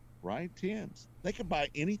 Ryan Timms. They can buy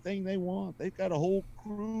anything they want. They've got a whole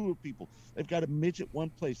crew of people. They've got a midget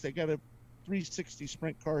one place. They got a 360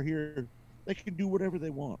 sprint car here. They can do whatever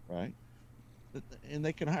they want, right? And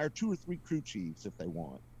they can hire 2 or 3 crew chiefs if they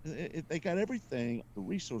want. They got everything, the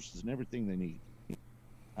resources and everything they need.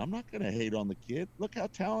 I'm not going to hate on the kid. Look how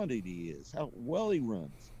talented he is, how well he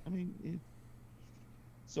runs.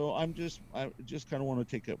 So I just kind of want to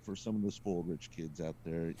take up for some of the spoiled rich kids out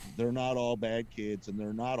there. They're not all bad kids, and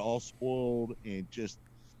they're not all spoiled and just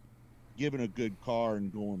given a good car and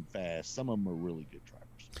going fast. Some of them are really good drivers.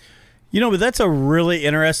 But that's a really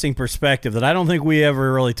interesting perspective that I don't think we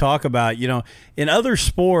ever really talk about. In other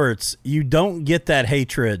sports, you don't get that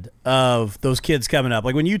hatred of those kids coming up.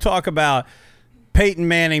 Like when you talk about Peyton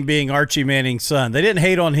Manning being Archie Manning's son, they didn't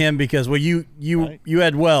hate on him because, well, you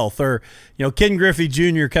had wealth, or Ken Griffey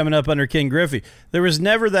Jr. coming up under Ken Griffey. There was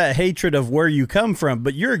never that hatred of where you come from.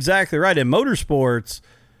 But you're exactly right. In motorsports,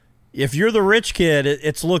 if you're the rich kid,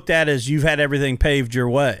 it's looked at as you've had everything paved your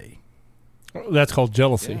way. That's called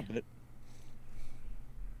jealousy. Yeah,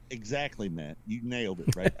 exactly, Matt. You nailed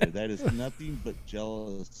it right there. That is nothing but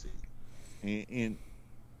jealousy. And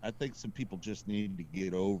I think some people just need to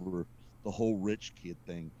get over the whole rich kid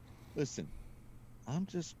thing. Listen, I'm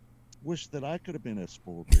just wish that I could have been a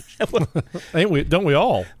spoiled rich kid. Don't we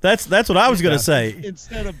all? That's what I was going to say.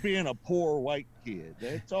 Instead of being a poor white kid.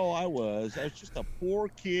 That's all I was. I was just a poor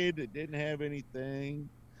kid that didn't have anything.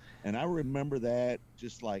 And I remember that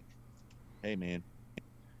just like, hey, man,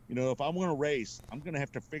 if I'm going to race, I'm going to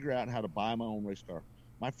have to figure out how to buy my own race car.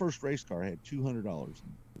 My first race car had $200 in it.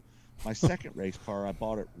 My second race car, I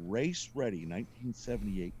bought it race ready,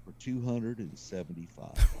 1978, for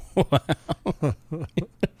 $275. Wow.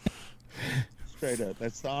 Straight up,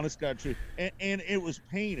 that's the honest God truth. And it was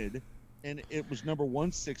painted, and it was number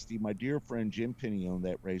 160. My dear friend Jim Penny owned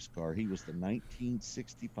that race car. He was the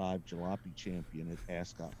 1965 Jalopy champion at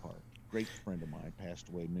Ascot Park. Great friend of mine, passed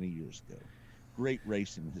away many years ago. Great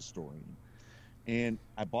racing historian. And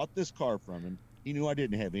I bought this car from him. He knew I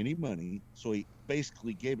didn't have any money, so he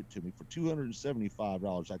basically gave it to me for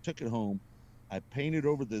 $275. I took it home. I painted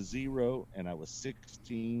over the zero, and I was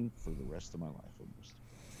 16 for the rest of my life almost.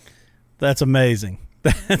 That's amazing.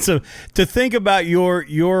 To think about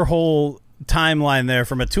your whole timeline there,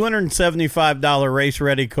 from a $275 race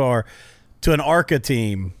ready car to an ARCA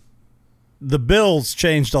team. The bills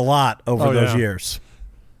changed a lot over those years.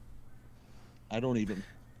 Let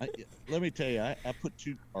me tell you, I put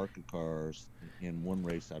 2 ARCA cars in one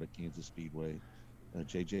race out of Kansas Speedway.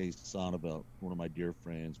 JJ Sonnevelt, one of my dear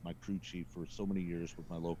friends, my crew chief for so many years with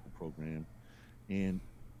my local program. And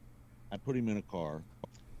I put him in a car,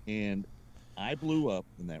 and I blew up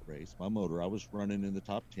in that race. My motor, I was running in the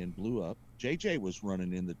top 10, blew up. JJ was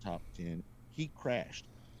running in the top 10. He crashed.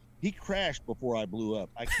 He crashed before I blew up.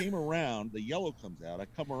 I came around, the yellow comes out. I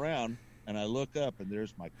come around, and I look up, and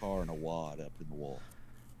there's my car in a wad up in the wall.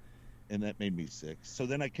 And that made me sick. So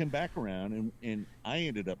then I came back around, and I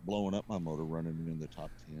ended up blowing up my motor running in the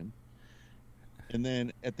top 10. And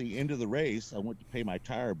then at the end of the race, I went to pay my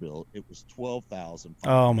tire bill. It was $12,000.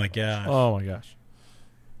 Oh, my gosh. Oh, my gosh.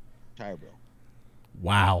 Tire bill.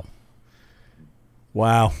 Wow.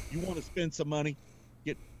 Wow. You want to spend some money?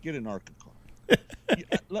 Get an ARCA car.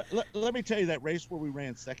 Let me tell you that race where we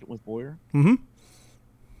ran second with Boyer. Mm-hmm.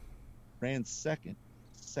 Ran second.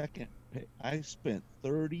 I spent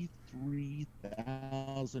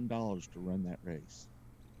 $33,000 to run that race.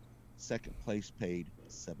 Second place paid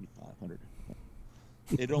 $7,500.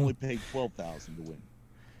 It only paid $12,000 to win.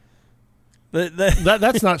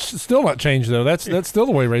 That's not still not changed though. That's still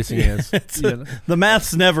the way racing is. The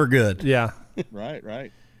math's never good. Yeah.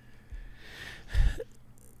 Right.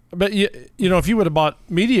 But you know, if you would have bought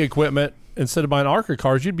media equipment instead of buying ARCA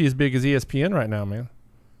cars, you'd be as big as ESPN right now, man.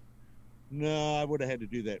 No, I would have had to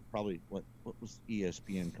do that probably. What was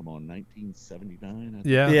ESPN come on? 1979. I think.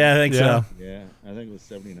 Yeah, I think so. Yeah, I think it was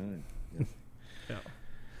 79. Yeah. Yeah.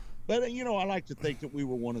 But I like to think that we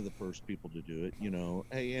were one of the first people to do it.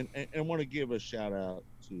 Hey, and I want to give a shout out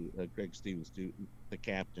to Greg Stevens, the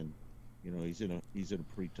captain. He's in a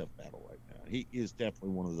pretty tough battle right now. He is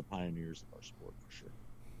definitely one of the pioneers of our sport for sure.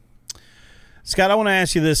 Scott, I want to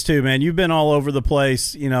ask you this too, man. You've been all over the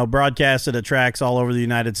place, broadcasted at tracks all over the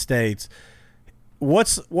United States.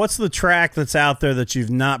 What's the track that's out there that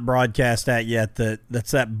you've not broadcast at yet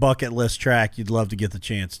that's that bucket list track you'd love to get the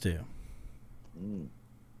chance to?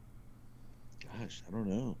 Gosh, I don't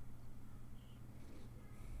know.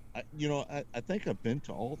 I think I've been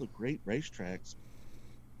to all the great racetracks.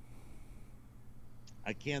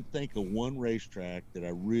 I can't think of one racetrack that I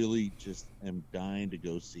really just am dying to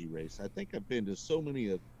go see race. I think I've been to so many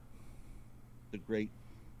of the great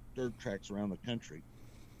dirt tracks around the country.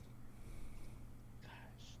 Gosh,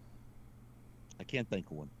 I can't think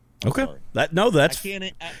of one. I'm sorry. That's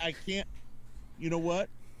I can't. You know what?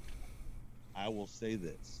 I will say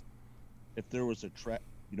this: if there was a track,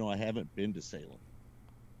 I haven't been to Salem.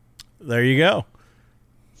 There you go.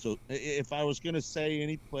 So if I was going to say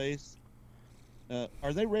any place.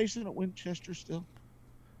 Are they racing at Winchester still?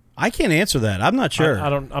 I can't answer that. I'm not sure.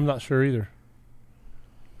 I'm not sure either.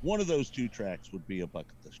 One of those two tracks would be a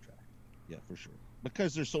bucket list track. Yeah, for sure.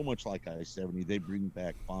 Because they're so much like I-70. They bring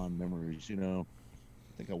back fond memories. I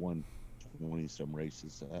think I won 20-some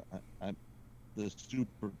races. The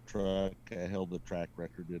super truck, I held the track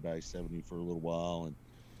record at I-70 for a little while.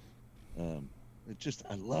 And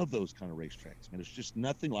I love those kind of racetracks. Man, it's just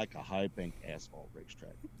nothing like a high bank asphalt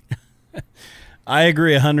racetrack. I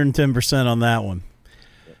agree 110% on that one.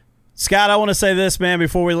 Scott, I want to say this, man,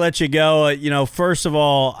 before we let you go. First of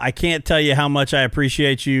all, I can't tell you how much I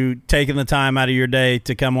appreciate you taking the time out of your day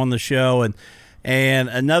to come on the show. And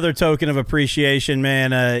another token of appreciation,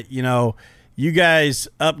 man, you guys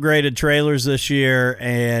upgraded trailers this year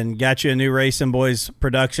and got you a new Racinboys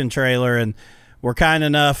production trailer, and were kind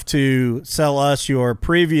enough to sell us your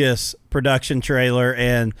previous production trailer.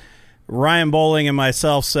 And Ryan Bowling and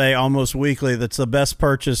myself say almost weekly that's the best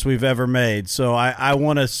purchase we've ever made. So I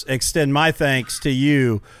want to extend my thanks to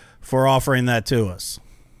you for offering that to us.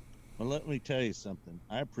 Well, let me tell you something.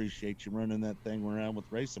 I appreciate you running that thing around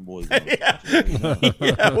with Racinboys.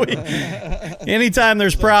 Anytime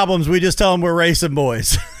there's problems, we just tell them we're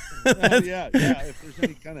Racinboys. Yeah. If there's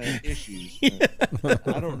any kind of issues,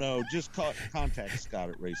 I don't know. Just contact Scott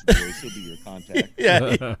at Racinboys. He'll be your contact.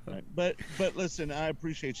 Yeah. Right. But listen, I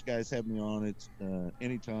appreciate you guys having me on. It's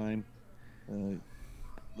anytime.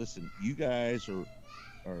 Listen, you guys are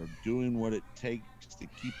doing what it takes to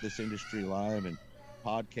keep this industry alive, and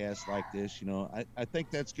podcasts like this. I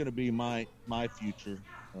think that's going to be my future.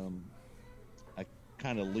 I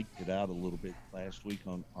kind of leaked it out a little bit last week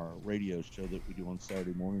on our radio show that we do on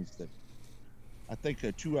Saturday mornings, that I think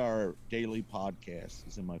a 2-hour daily podcast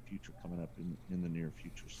is in my future, coming up in the near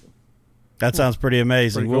future. So that sounds pretty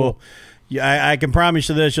amazing. Pretty cool. I can promise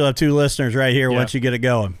you this: you'll have 2 listeners right here once you get it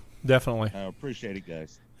going. Definitely. I appreciate it,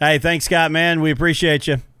 guys. Hey, thanks, Scott, man. We appreciate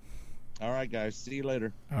you. All right, guys. See you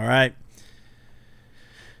later. All right.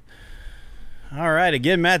 All right.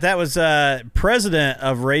 Again, Matt, that was president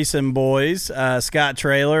of Racinboys, Scott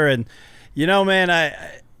Traylor. And, man,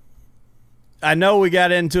 I know we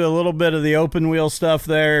got into a little bit of the open wheel stuff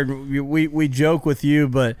there. We joke with you,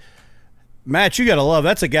 but Matt, you got to love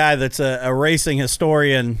that's a guy that's a racing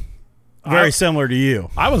historian, very similar to you.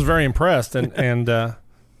 I was very impressed, and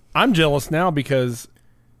I'm jealous now because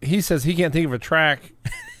he says he can't think of a track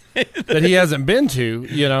that he hasn't been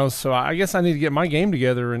to, so I guess I need to get my game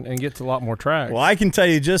together and get to a lot more tracks. Well, I can tell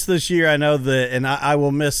you just this year, I know that, and I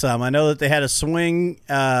will miss some. I know that they had a swing.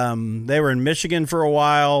 They were in Michigan for a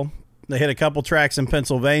while. They hit a couple tracks in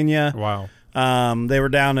Pennsylvania. Wow. They were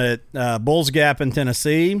down at Bulls Gap in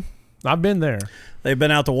Tennessee. I've been there. They've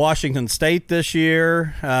been out to Washington State this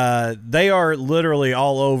year. They are literally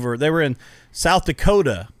all over. They were in South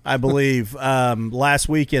Dakota, I believe, last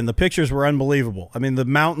weekend. The pictures were unbelievable. I mean, the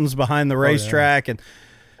mountains behind the racetrack, and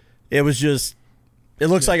it was just – it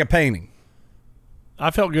looks like a painting.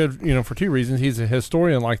 I felt good, for two reasons. He's a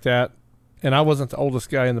historian like that, and I wasn't the oldest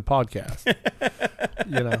guy in the podcast.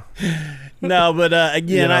 No, but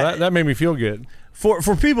again, that made me feel good.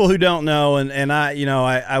 For people who don't know, and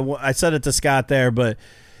I said it to Scott there, but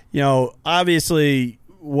obviously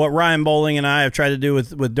what Ryan Bowling and I have tried to do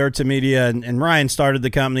with Dirt to Media, and Ryan started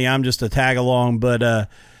the company. I'm just a tag along, but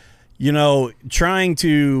trying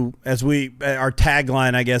to, our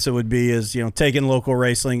tagline, I guess it would be, is taking local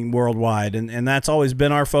racing worldwide, and that's always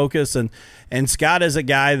been our focus. And Scott is a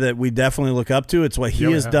guy that we definitely look up to. It's what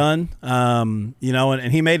he has done, and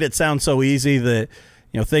he made it sound so easy that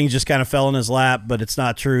things just kind of fell in his lap, but it's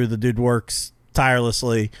not true. The dude works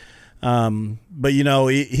tirelessly. But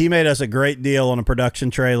he made us a great deal on a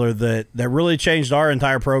production trailer that really changed our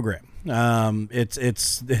entire program.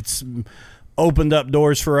 It's opened up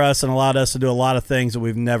doors for us and allowed us to do a lot of things that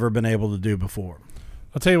we've never been able to do before.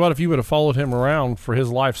 I'll tell you what, if you would have followed him around for his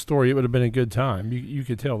life story, it would have been a good time. You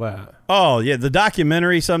could tell that. Oh, yeah. The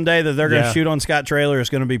documentary someday that they're going to shoot on Scott Traylor is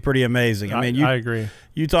going to be pretty amazing. I agree.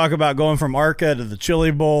 You talk about going from ARCA to the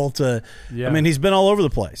Chili Bowl to, he's been all over the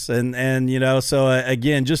place. And so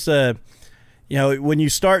again, just when you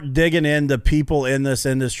start digging into people in this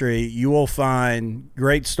industry, you will find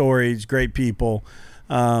great stories, great people.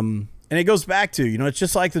 And it goes back to, it's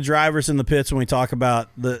just like the drivers in the pits when we talk about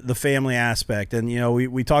the family aspect. And,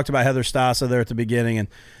 we talked about Heather Stassa there at the beginning, and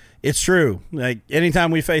it's true. Like,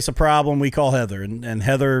 anytime we face a problem, we call Heather, and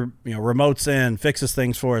Heather, remotes in, fixes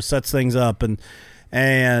things for us, sets things up.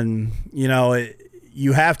 And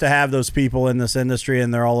you have to have those people in this industry,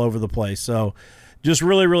 and they're all over the place. So just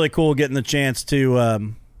really, really cool getting the chance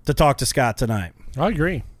to talk to Scott tonight. I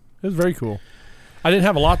agree. It was very cool. I didn't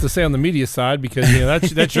have a lot to say on the media side because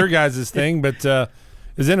that's your guys' thing, but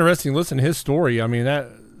it's interesting to listen to his story. I mean,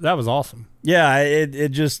 that was awesome. Yeah,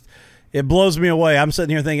 it blows me away. I'm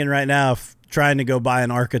sitting here thinking right now of trying to go buy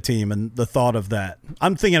an ARCA team, and the thought of that.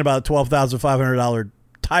 I'm thinking about a $12,500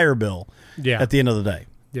 tire bill at the end of the day.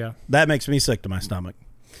 Yeah. That makes me sick to my stomach.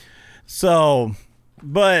 So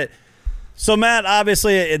Matt,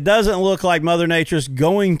 obviously it doesn't look like Mother Nature's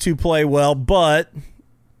going to play well, but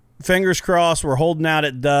fingers crossed, we're holding out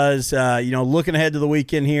it does. Looking ahead to the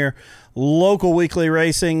weekend here, local weekly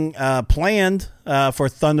racing planned for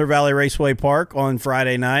Thunder Valley Raceway Park on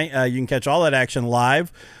Friday night. You can catch all that action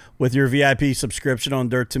live with your VIP subscription on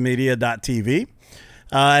dirttomedia.tv.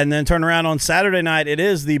 And then turn around on Saturday night. It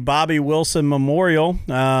is the Bobby Wilson Memorial.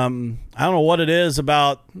 I don't know what it is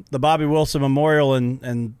about the Bobby Wilson Memorial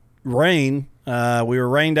and rain. We were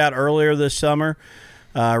rained out earlier this summer.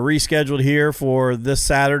 Rescheduled here for this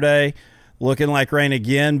Saturday, looking like rain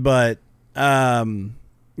again, but an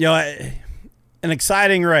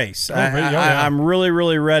exciting race. I'm really,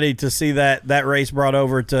 really ready to see that race brought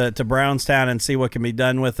over to Brownstown and see what can be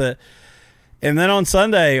done with it. And then on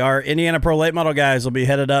Sunday, our Indiana Pro Late Model guys will be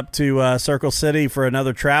headed up to Circle City for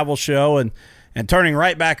another travel show and turning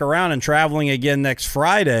right back around and traveling again next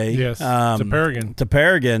Friday. Yes, to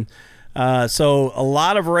Paragon. So a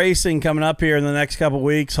lot of racing coming up here in the next couple of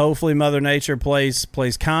weeks. Hopefully Mother Nature plays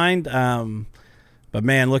kind. But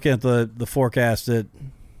man, looking at the forecast, it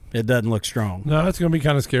doesn't look strong. No, it's going to be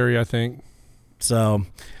kind of scary, I think. So,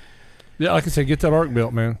 yeah, like I said, get that ARC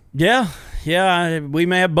built, man. Yeah. We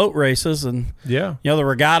may have boat races, and the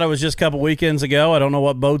regatta was just a couple weekends ago. I don't know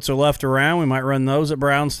what boats are left around. We might run those at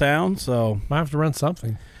Brownstown. So might have to run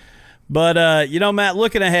something. But Matt,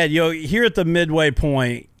 looking ahead, here at the midway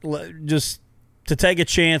point, just to take a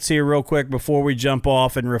chance here real quick before we jump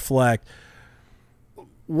off and reflect,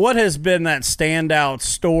 what has been that standout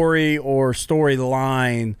story or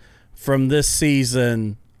storyline from this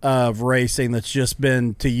season of racing that's just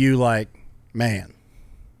been to you like, man?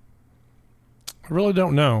 I really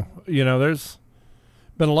don't know. There's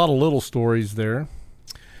been a lot of little stories there.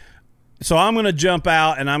 So I'm going to jump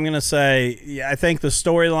out and I'm going to say, I think the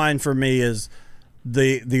storyline for me is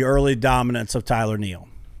the early dominance of Tyler Neal.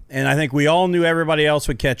 And I think we all knew everybody else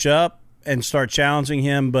would catch up and start challenging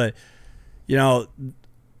him. But,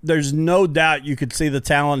 there's no doubt you could see the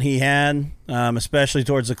talent he had, especially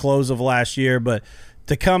towards the close of last year. But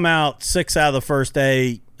to come out 6 out of the first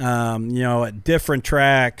 8, at different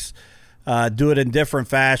tracks, do it in different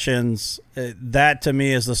fashions, that to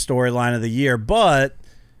me is the storyline of the year. But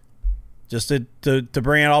just to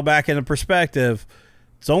bring it all back into perspective,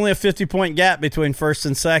 it's only a 50-point gap between first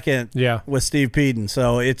and second with Steve Peden.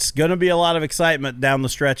 So it's going to be a lot of excitement down the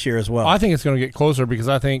stretch here as well. I think it's going to get closer because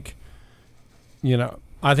I think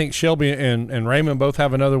Shelby and Raymond both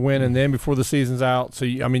have another win, and then before the season's out. So,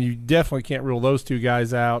 you definitely can't rule those two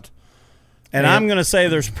guys out. And I'm going to say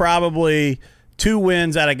there's probably 2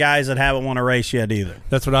 wins out of guys that haven't won a race yet either.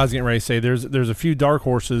 That's what I was getting ready to say. There's a few dark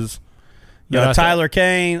horses. Tyler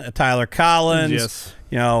Kane, Tyler Collins,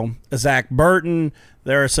 a Zach Burton.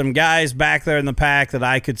 There are some guys back there in the pack that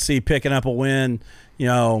I could see picking up a win,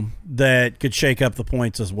 that could shake up the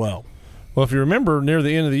points as well. Well, if you remember, near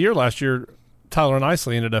the end of the year last year, Tyler and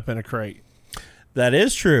Isley ended up in a crate. That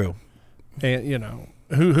is true. And,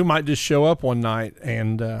 who might just show up one night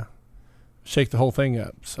and shake the whole thing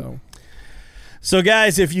up. So,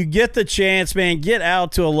 guys, if you get the chance, man, get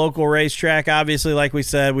out to a local racetrack. Obviously, like we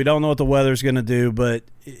said, we don't know what the weather's going to do, but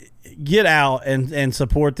get out and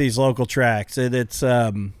support these local tracks. It's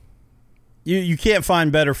you can't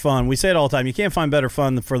find better fun. We say it all the time. You can't find better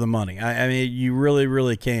fun for the money. I mean, you really,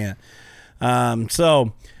 really can't.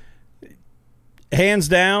 So, hands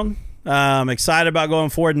down, excited about going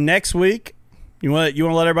forward next week. You want to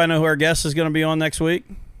let everybody know who our guest is going to be on next week?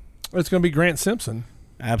 It's going to be Grant Simpson.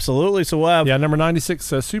 Absolutely. So we'll have number 96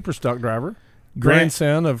 super stock driver,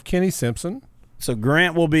 grandson of Kenny Simpson. So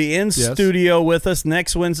Grant will be in studio with us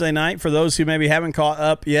next Wednesday night. For those who maybe haven't caught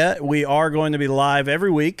up yet, we are going to be live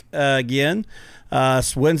every week again.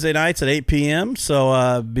 Wednesday nights at 8 p.m.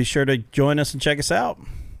 So be sure to join us and check us out.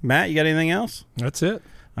 Matt, you got anything else? That's it.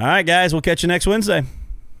 All right, guys. We'll catch you next Wednesday.